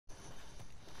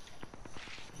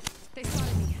They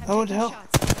spotted me. I'm Oh, what the taking hell? shots.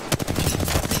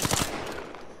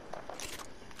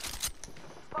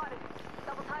 Spotted.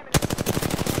 Double timing.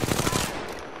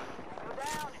 Go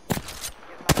down.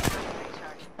 Give my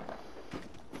recharge.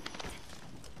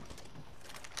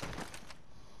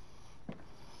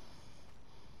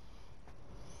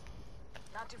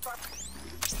 Not too far.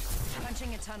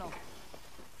 Punching a tunnel.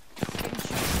 Getting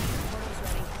shot. Portal's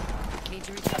ready. Need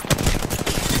to reach out.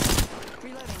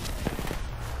 Reloading.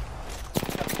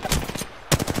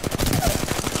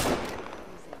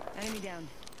 Enemy down.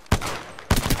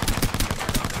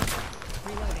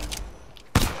 Reloading.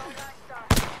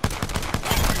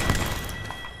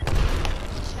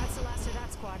 That's the last of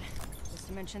that squad. This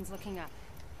dimension's looking up.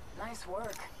 Nice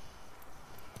work.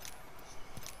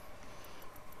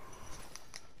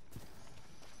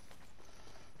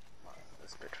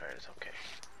 This betrayer's okay.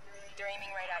 They're aiming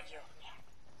right at you.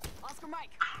 Oscar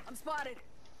Mike, I'm spotted.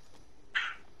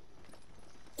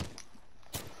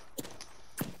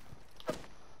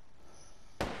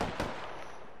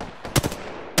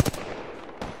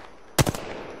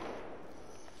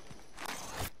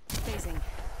 Phasing.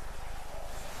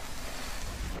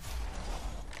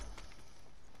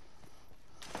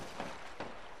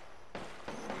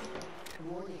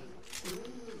 Warning,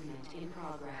 human movement in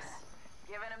progress.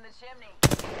 Giving him the chimney.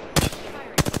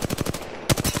 Firing.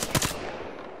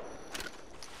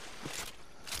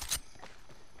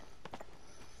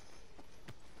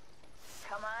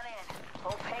 Come on in.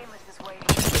 Old Painless is waiting.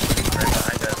 Right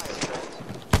behind us.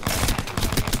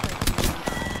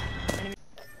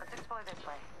 Let's explore this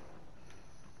way.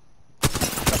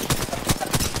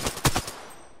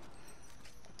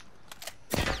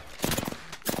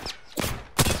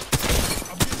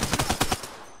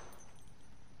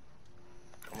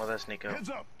 Come with us, Nico. Heads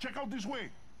up! Check out this way!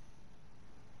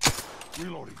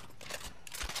 Reloading.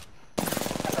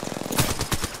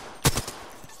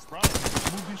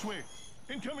 Bravo, move this way.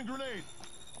 Incoming grenade!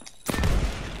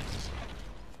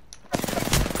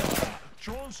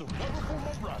 Showing some powerful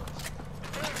mob riders.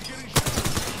 And getting shot.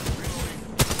 Reloading.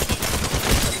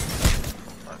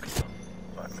 Fuck.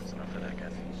 Fuck, that's enough of that guy.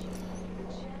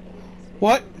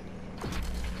 What?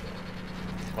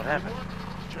 What happened?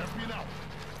 Champion out.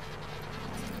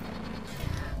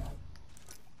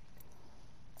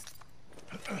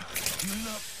 Healing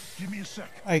up. Give me a sec.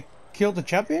 I killed the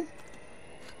champion?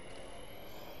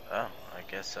 Oh, I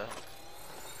guess so.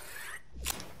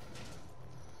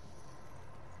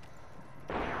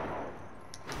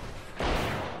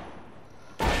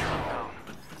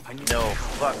 No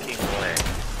fucking way.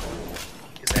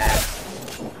 His ass.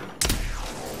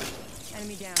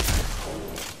 Enemy down.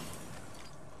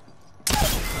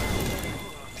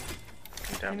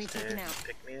 Enemy taken Downstairs. out.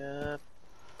 Pick me up.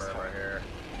 Right here.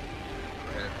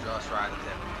 We're gonna just right at the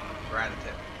tip. Right at the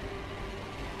tip.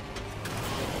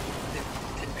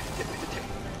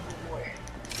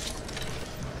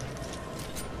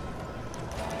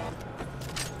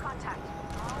 Contact.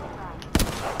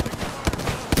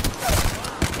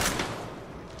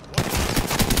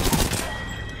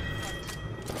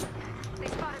 They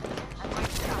spotted me. I'm going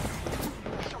to shot.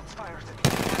 Shots fired.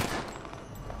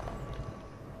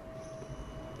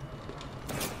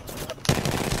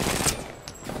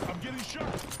 I'm getting shot.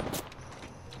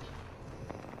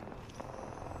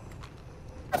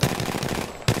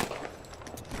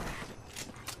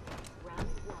 Round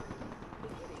one,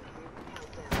 beginning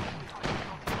countdown.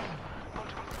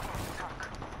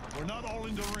 We're not all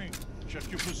in the ring. Check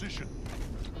your position.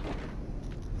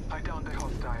 I downed a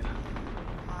hostile.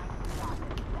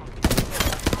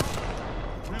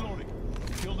 Reloading.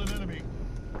 Killed an enemy.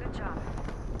 Good job.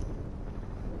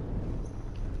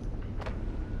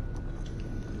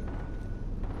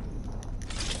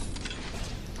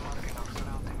 Marking our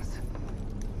surroundings.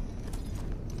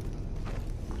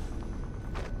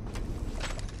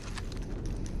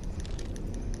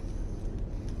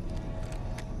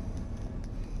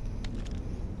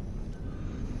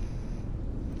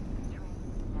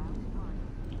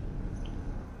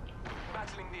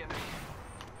 Battling the enemy.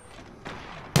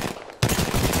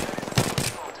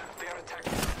 They are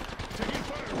attacking. Taking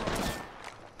fire, bro.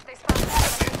 They spotted me.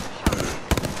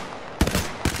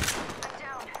 I'm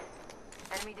down.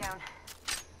 Enemy down.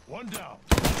 One down.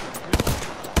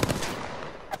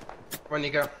 Come on,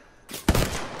 Nico. Get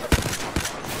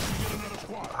another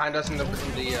squad. Behind us in the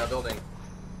building.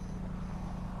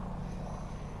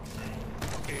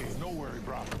 Hey, no worry,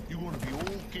 bro. You're gonna be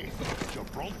okay.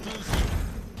 Gibraltar's.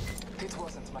 It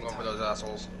wasn't my Going for time. those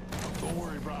assholes. Don't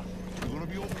worry, bro. You're gonna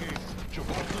be okay.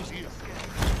 Gibraltar's here.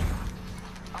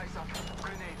 Eyes up.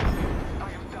 Grenade.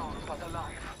 I am down but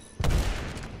alive.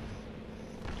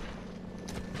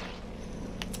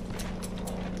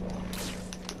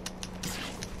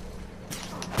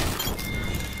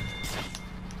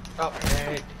 Help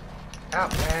me!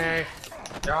 Help me!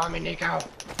 Draw me, Nico!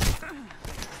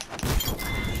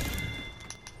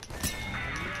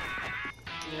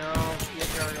 You know, you're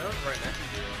right next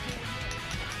to you.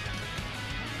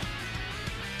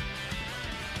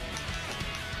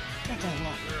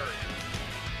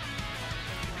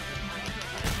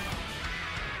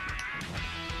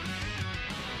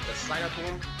 Just slide up to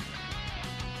him.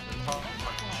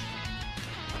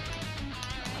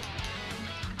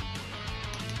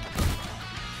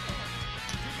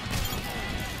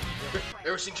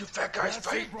 Ever seen two fat guys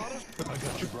fight? I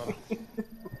got you, brother.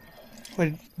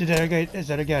 Wait, is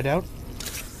that a guy out?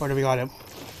 Or did we got him?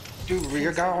 Dude, we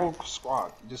got a whole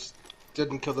squad. Just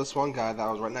didn't kill this one guy that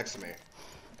was right next to me.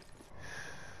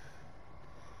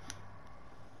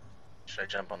 Should I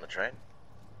jump on the train?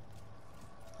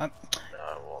 Um, No,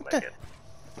 I won't make it.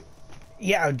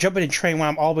 Yeah, I'll jump in the train when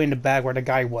I'm all the way in the back where the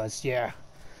guy was, yeah.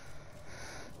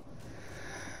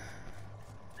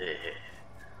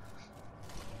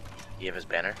 You have his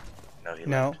banner? No, he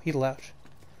No, left. he left.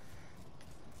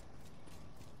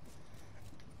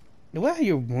 The way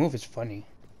you move is funny.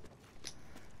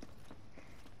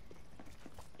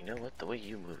 You know what? The way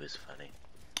you move is funny.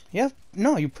 Yeah,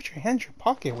 no, you put your hand in your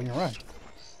pocket when you run.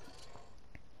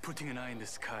 Putting an eye in the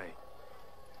sky.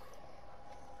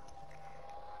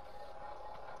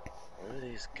 What are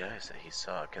these guys that he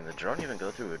saw? Can the drone even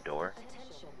go through a door?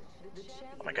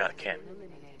 Oh my god, it can.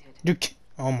 Dude,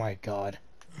 oh my god.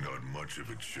 Not much of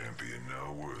a champion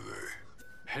now, were they?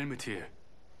 Helmet here.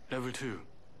 Level 2.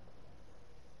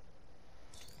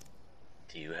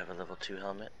 Do you have a level 2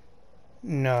 helmet?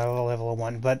 No, I have a level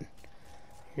 1, but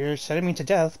you're setting me to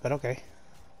death, but okay.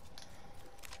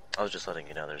 I was just letting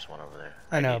you know there's one over there.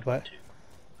 I know, need one but... too.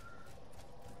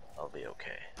 I'll be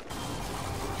okay.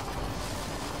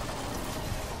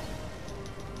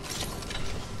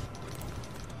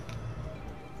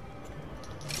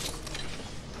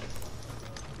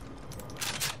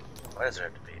 Why does there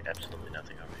have to be absolutely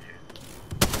nothing over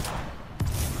here?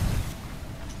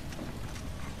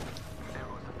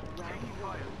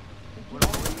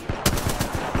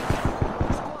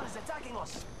 Squad is attacking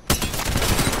us.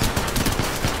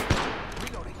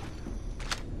 Reloading.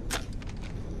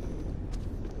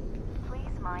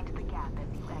 Please mind the gap as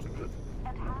you exit,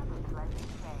 and have a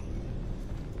pleasant day.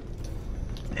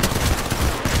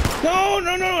 No,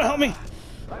 no, no, help me!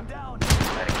 I'm down.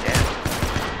 I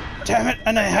can't. Damn it,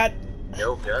 and I had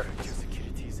No guns.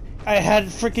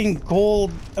 freaking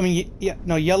gold, I mean, yeah,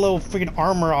 no, yellow freaking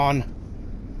armor on.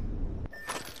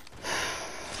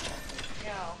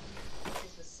 No,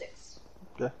 this was 6.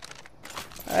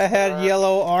 I had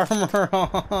yellow armor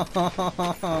on.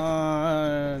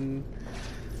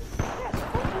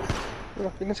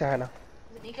 You can say hi now. Is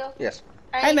it Nico? Yes.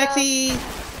 Hi, Maxie!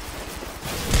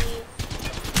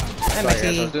 Hi, Sorry, guys, I was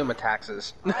Maxie. doing my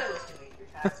taxes. I was doing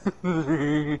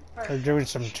your task. They're doing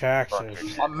some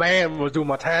taxes. My man was doing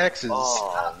my taxes.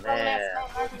 Oh man.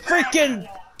 Freaking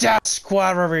Death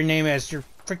Squad, whatever your name is, you're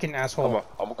freaking asshole.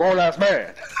 I'm a grown ass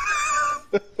man.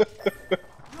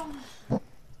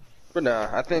 But nah,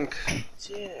 I think,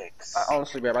 Dicks.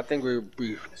 honestly, babe, I think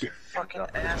we Fucking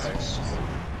assholes.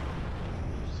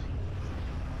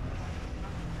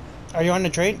 Are you on the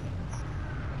train?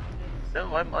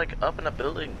 No, I'm like up in a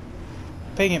building.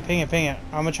 Ping it, ping it, ping it.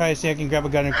 I'm gonna try to see if I can grab a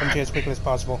gun and come to you as quickly as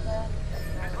possible. I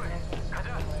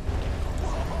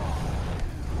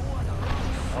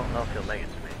don't know if he'll make it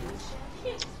to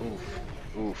me.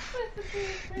 Oof.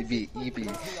 You be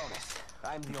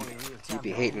I'm the only real you champion.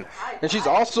 be hating. And she's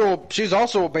also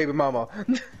a baby mama.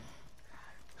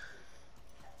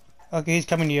 Okay, he's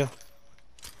coming to you.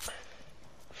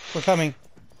 We're coming.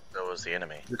 So was the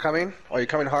enemy. You're coming? Are you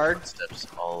coming hard? Steps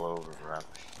all over around.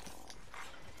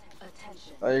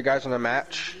 Are you guys on a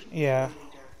match? Yeah.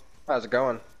 How's it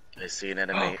going? I see an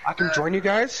enemy. I can join you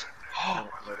guys?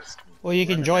 Well, you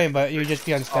can join, but you just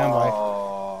be on standby.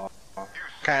 Oh.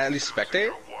 Can I at least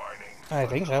spectate? I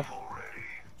think so.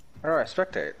 Alright,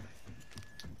 spectate.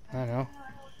 I don't know.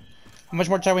 How much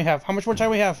more time we have? How much more time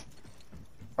we have?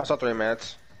 I saw 3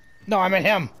 minutes. No, I meant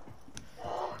him.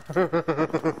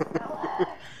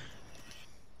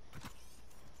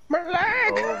 My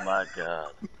leg! Oh my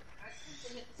god.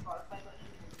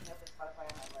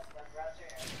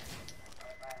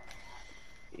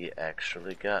 He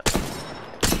actually got me.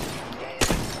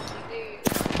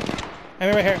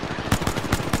 I'm right here.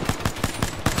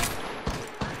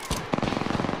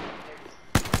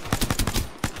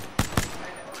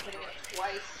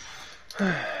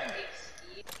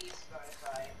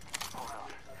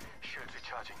 Shields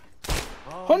recharging.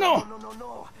 Oh no!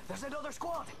 No. There's another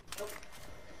squad.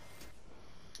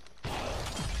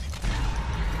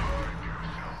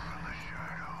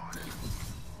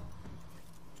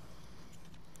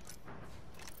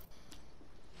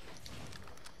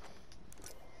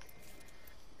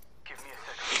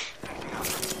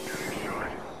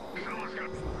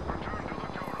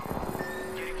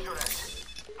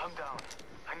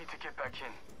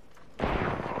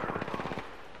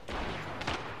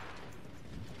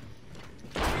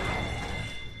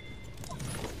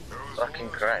 fucking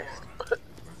Christ.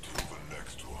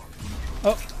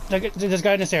 Oh, there's a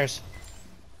guy in the stairs.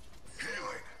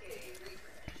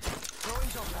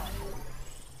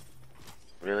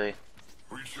 Really?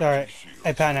 Sorry,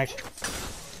 I panicked.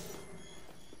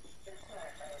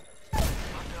 I'm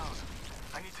down.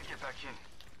 I need to get back in.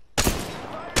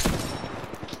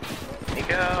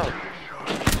 Nico!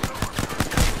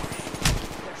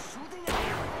 They're shooting at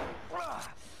me.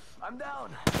 I'm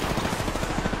down.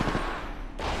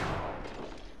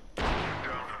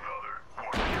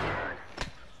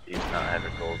 He's not have a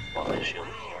gold body shield.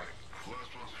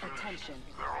 Attention.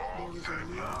 There is a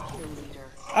new kill leader.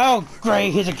 Oh,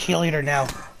 great, he's a kill leader now.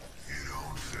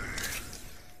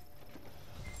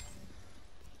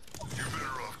 You're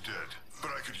better off dead,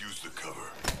 but I could use the cover.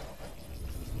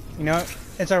 You know,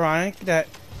 it's ironic that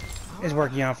it's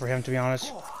working out for him, to be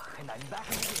honest. And I'm back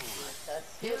in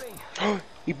the game. Healing.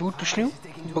 He boot the snoot.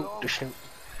 Boot the snoot.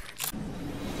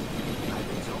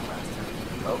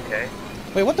 Okay.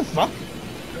 Wait, what the fuck?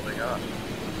 What's going on?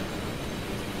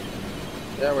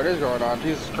 Yeah, what is going on?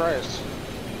 Jesus Christ.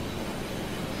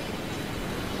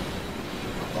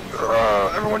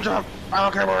 Everyone jump! I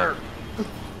don't care where!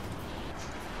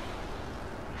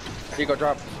 Nico,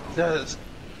 drop.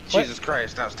 Jesus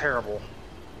Christ, that was terrible.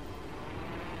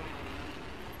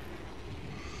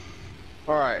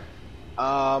 Alright.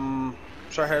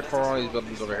 Try head for one of these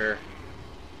buildings over here.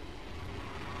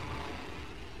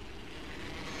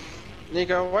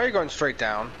 Nico, why are you going straight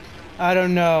down? I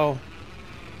don't know.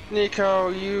 Nico,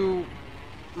 you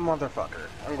motherfucker.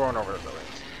 I'm going over the buildings.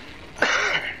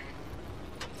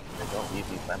 Don't leave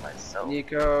me by myself.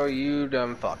 Nico, you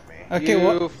dumb fuck me. Okay,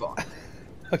 you fuck me.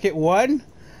 Okay, one?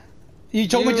 You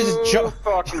told me to just jump.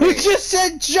 Fuck You me. just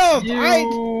said jump!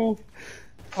 You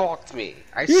fucked me.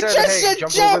 I You said, just hey, said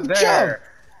jump, jump, over there.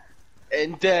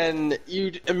 And then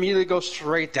you immediately go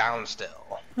straight down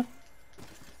still.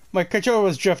 My controller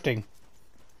was drifting.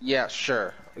 Yeah,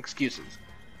 sure. Excuses.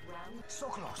 So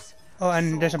close. Oh,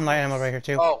 and there's some light ammo right here,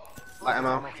 too. Oh, light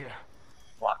ammo. Back here.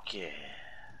 Fuck yeah.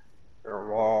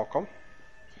 You're welcome.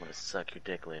 I'm gonna suck your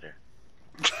dick later.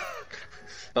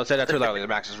 Don't say that too loudly. The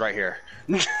Max is right here.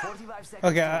 45 seconds.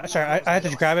 Okay, sorry, I had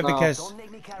to grab it because... Don't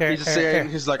make me carry. Here, He's just saying,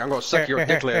 he's like, I'm gonna suck your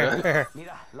dick later. Here,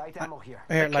 Mira, light ammo here.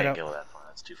 here, I light can't up. go that far.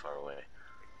 That's too far away.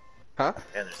 Huh?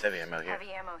 Yeah, there's heavy ammo here.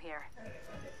 Heavy ammo here.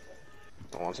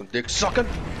 I want some dick sucking?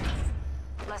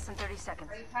 Less than 30 seconds.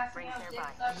 Are you passing Rings out dick nearby.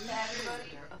 sucks to everybody?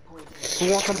 Leader appointed.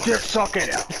 Who wants some dick sucking?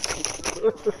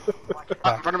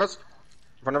 In front of us.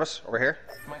 In front of us. Over here.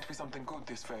 Might be something good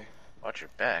this way. Watch your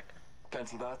back.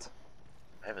 Cancel that.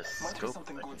 I have a Might be scope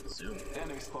something that I good. can zoom.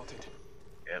 Enemy spotted.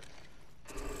 Yep.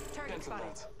 Target Cancel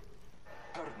spotted.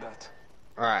 that. Heard that.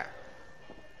 Alright.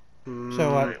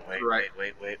 So,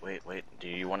 Wait. Do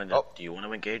you want to? Oh. Do you want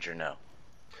to engage or no?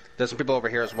 There's some people over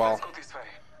here as well. Let's go this way.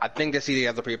 I think they see the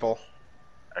other people.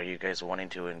 Are you guys wanting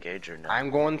to engage or no? I'm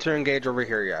going to engage over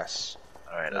here, yes.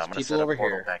 All right, There's I'm gonna people set a over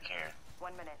portal here. back here.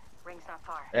 1 minute. Ring's not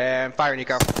far. And fire,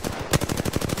 Nico.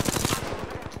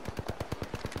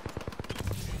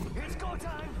 It's go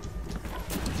time.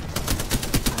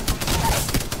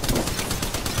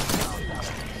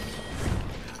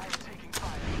 I'm taking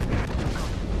fire.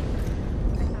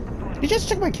 you just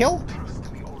took my kill?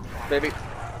 Baby.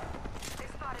 They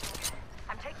spotted me.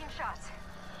 I'm taking shots.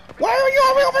 Why are you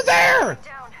all the way over there?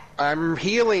 Down. I'm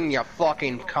healing, you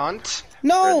fucking cunt.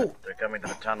 No! They're coming to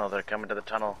the tunnel. They're coming to the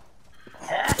tunnel.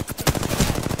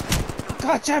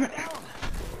 God damn it!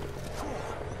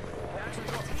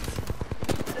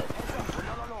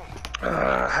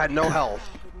 Had no health.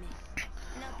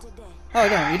 Oh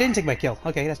no, you didn't take my kill.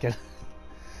 Okay, that's good.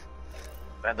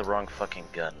 I had the wrong fucking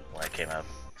gun when I came out.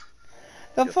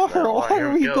 The fucker, Well, why here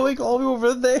are we we go. going all the way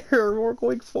over there? We're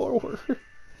going forward.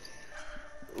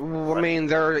 I mean,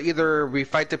 they're either we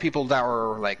fight the people that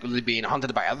were like being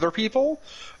hunted by other people,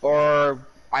 or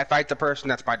I fight the person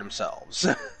that's by themselves.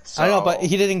 I know, but So-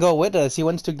 he didn't go with us. He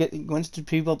wants to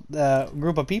people,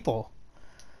 group of people.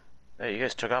 Hey, you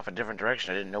guys took off a different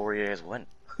direction. I didn't know where you guys went.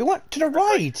 We went to the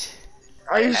right.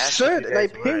 I asked said, if and I you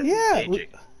guys were pinged. Yeah, engaging.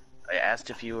 I asked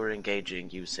if you were engaging.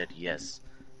 You said yes.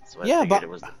 So I Yeah, figured but- it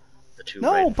was the two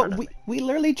right No, in front but of we me.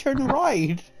 literally turned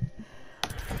right.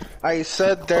 I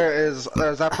said there's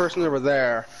that person over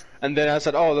there, and then I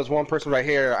said, oh, there's one person right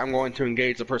here. I'm going to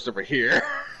engage the person over here.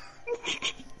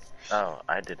 Oh,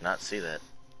 I did not see that.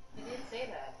 You did say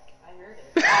that. I heard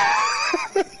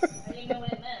it. I didn't know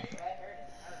what it meant, but I heard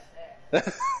it. I was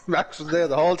there. Max was there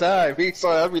the whole time. He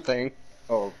saw everything.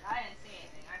 Oh, I didn't see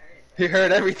anything. I heard it. he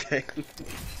heard everything.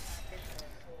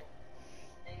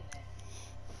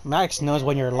 Max knows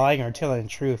when you're lying or telling the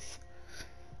truth.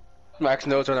 Max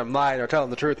knows when I'm lying or telling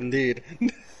the truth, indeed.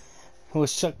 who will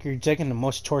suck your dick in the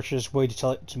most torturous way to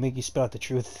tell it to make you spell out the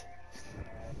truth.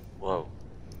 Whoa.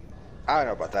 I don't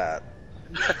know about that.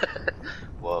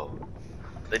 Whoa.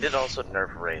 They did also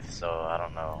nerf Wraith, so I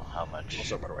don't know how much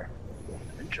Also, by the way.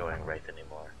 I'm enjoying Wraith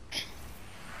anymore.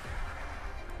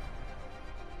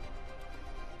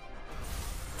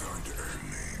 Going to add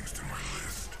names to my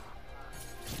list.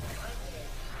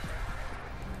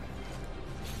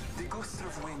 The gust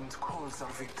of wind calls our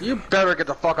victory. You better get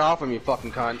the fuck off of me,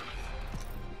 fucking cunt.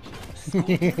 You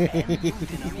and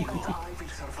I will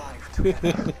survive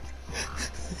together.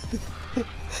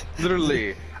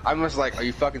 Literally, I'm just like, are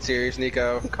you fucking serious,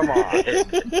 Nico? Come on.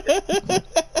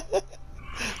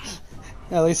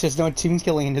 At least there's no team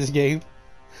killing in this game.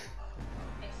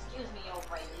 Excuse me,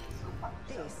 O'Reilly.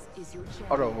 This is your chance.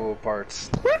 Auto parts.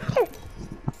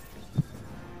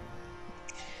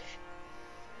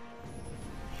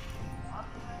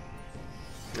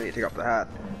 I need to take off the hat.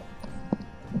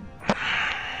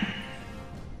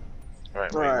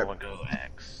 Alright, where Alright. you wanna go,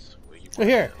 Axe? Where you Right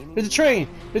wanna here. go? There's a train.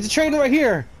 There's a train right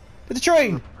here. There's a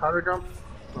train. How do we jump?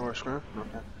 Oh, we're screwed? Okay.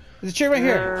 There's a train right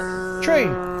here. Train.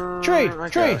 Train. I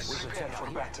Train. guess. Prepare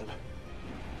for battle.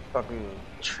 Fucking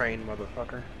train,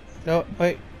 motherfucker. No,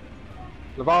 wait.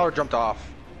 Navarro jumped off.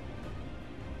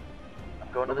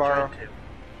 I'm going to the Navarro. train too.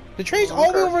 The train's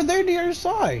all the way Okay. over there to the other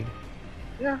side.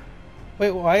 Yeah.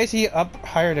 Wait, why is he up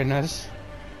higher than us?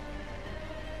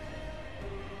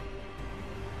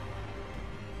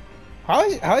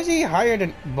 How is he higher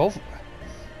than both?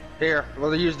 Here,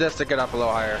 we'll use this to get up a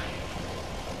little higher.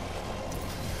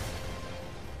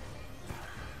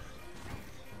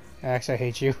 Axe, I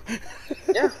hate you.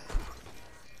 Yeah.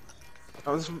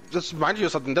 Oh, this reminds you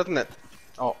of something, doesn't it?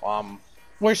 Oh,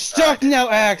 We're stuck now,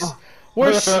 Axe.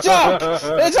 We're stuck.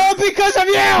 It's all because of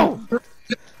you.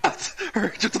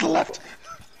 Just to the left.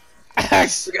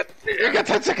 Axe. You got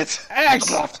 10 seconds. Axe.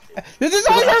 To the left. This is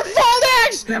all your fault,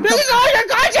 Axe. This is all your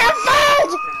goddamn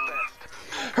fault.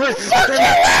 Hurry. Fuck you,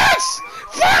 Axe.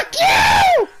 Fuck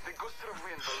you. The gust of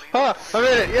wind will lead Huh, I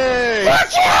made it. Yay.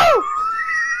 Fuck you.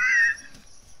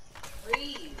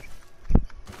 Breathe.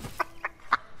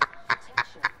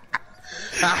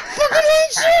 Fucking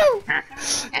hate you.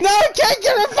 Now I can't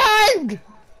get revived.